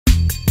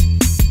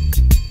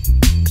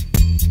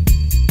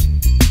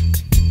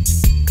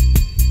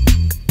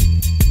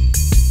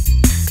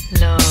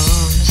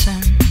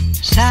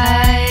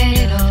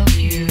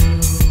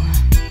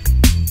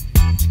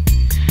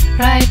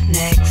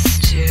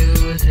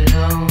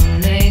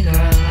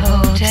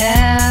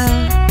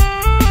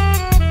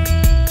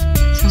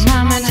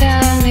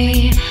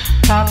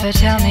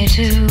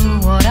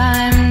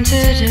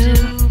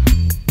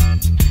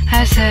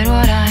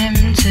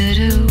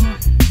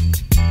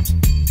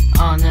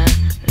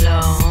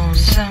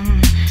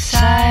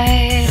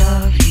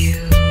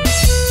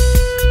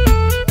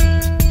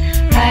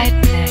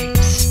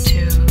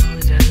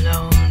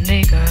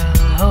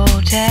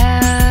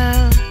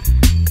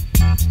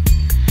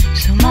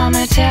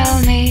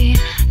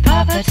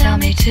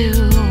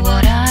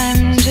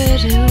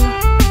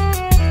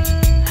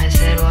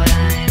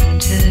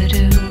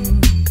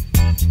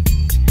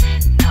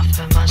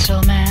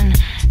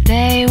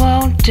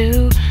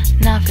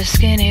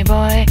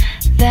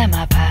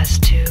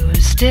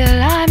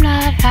Still I'm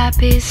not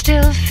happy,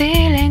 still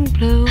feeling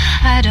blue.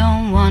 I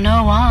don't want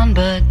no one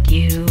but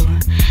you.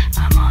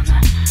 I'm on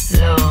the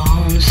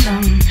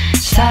lonesome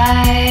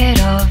side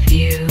of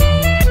you.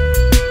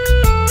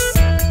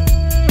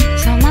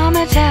 So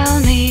mama tell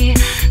me,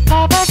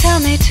 papa tell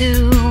me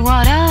too,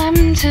 what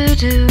I'm to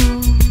do.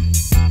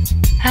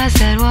 I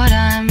said what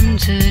I'm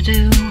to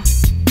do.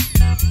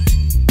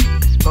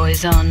 'Cause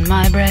boys on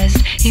my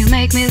breast, you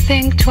make me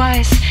think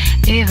twice,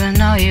 even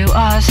though you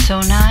are so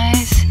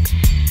nice.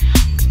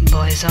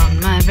 Boys on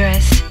my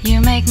breast,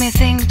 you make me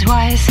think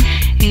twice,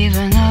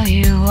 even though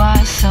you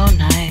are so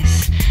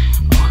nice.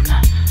 On the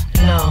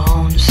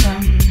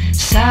lonesome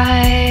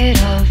side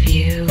of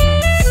you,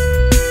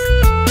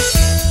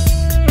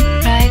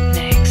 right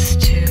next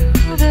to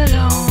the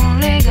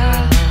Lonely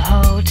Girl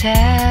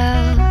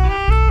Hotel.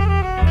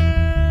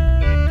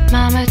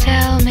 Mama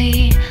tell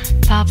me,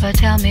 papa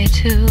tell me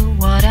too,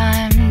 what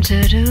I'm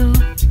to do.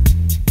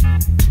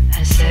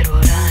 I said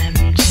what I'm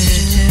to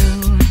do.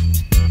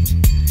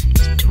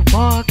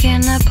 Walk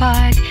in the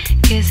park,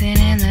 kissing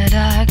in the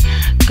dark.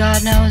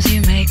 God knows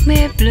you make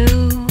me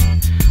blue.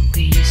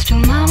 We used to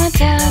mama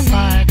tell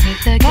me,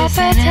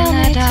 papa tell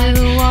me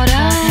too, what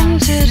I'm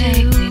to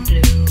do.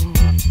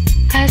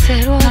 I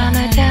said what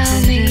mama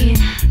tell me,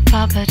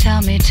 papa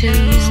tell me too,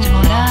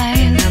 what I'm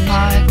in the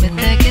park with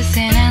the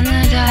kissing in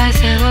the dark. I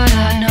said what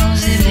God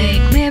knows you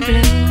make me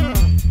blue.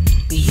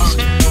 We used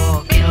to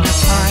walk in the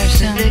park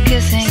with the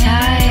kissing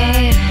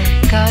side.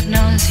 God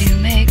knows you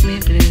make me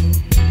blue.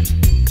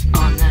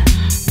 On the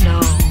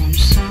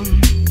lonesome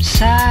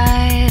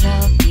side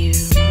of you.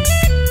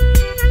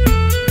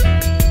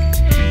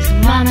 So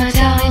mama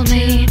tell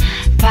me,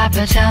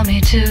 papa tell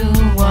me too,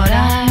 what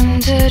I'm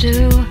to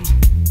do.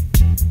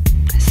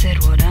 I said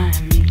what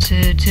I'm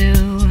to do.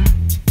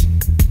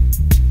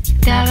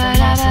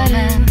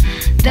 Dabba-dabba-dum,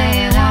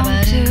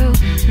 day-dabba-doo.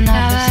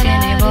 Not the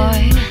skinny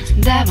boy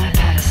that my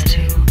past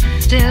too.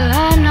 Still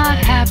I'm not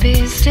happy,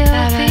 still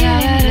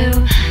feeling blue.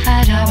 I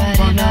don't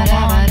want no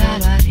one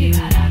but you.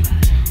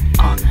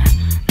 On the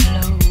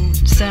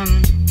lonesome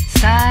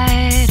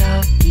side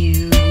of you,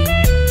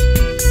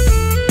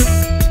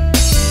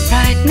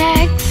 right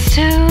next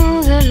to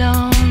the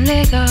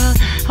Lonely Girl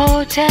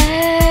Hotel.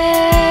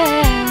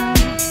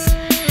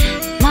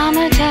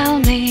 Mama tell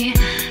me,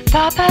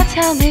 papa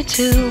tell me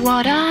too,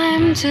 what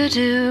I'm to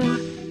do.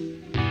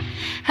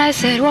 I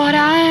said what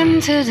I'm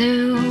to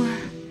do.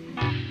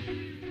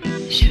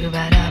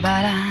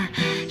 Shoo-ba-da-ba-da,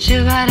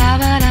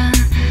 shoo-ba-da-ba-da,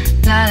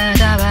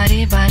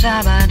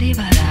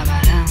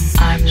 la-da-da-ba-dee-ba-da-ba-dee-ba-da-ba-da.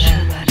 I'm the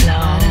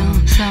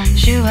lonesome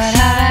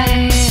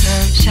side,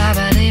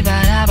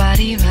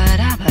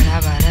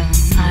 shabba-dee-ba-da-ba-dee-ba-da-ba-da-ba-da.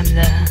 I'm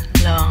the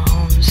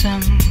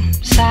lonesome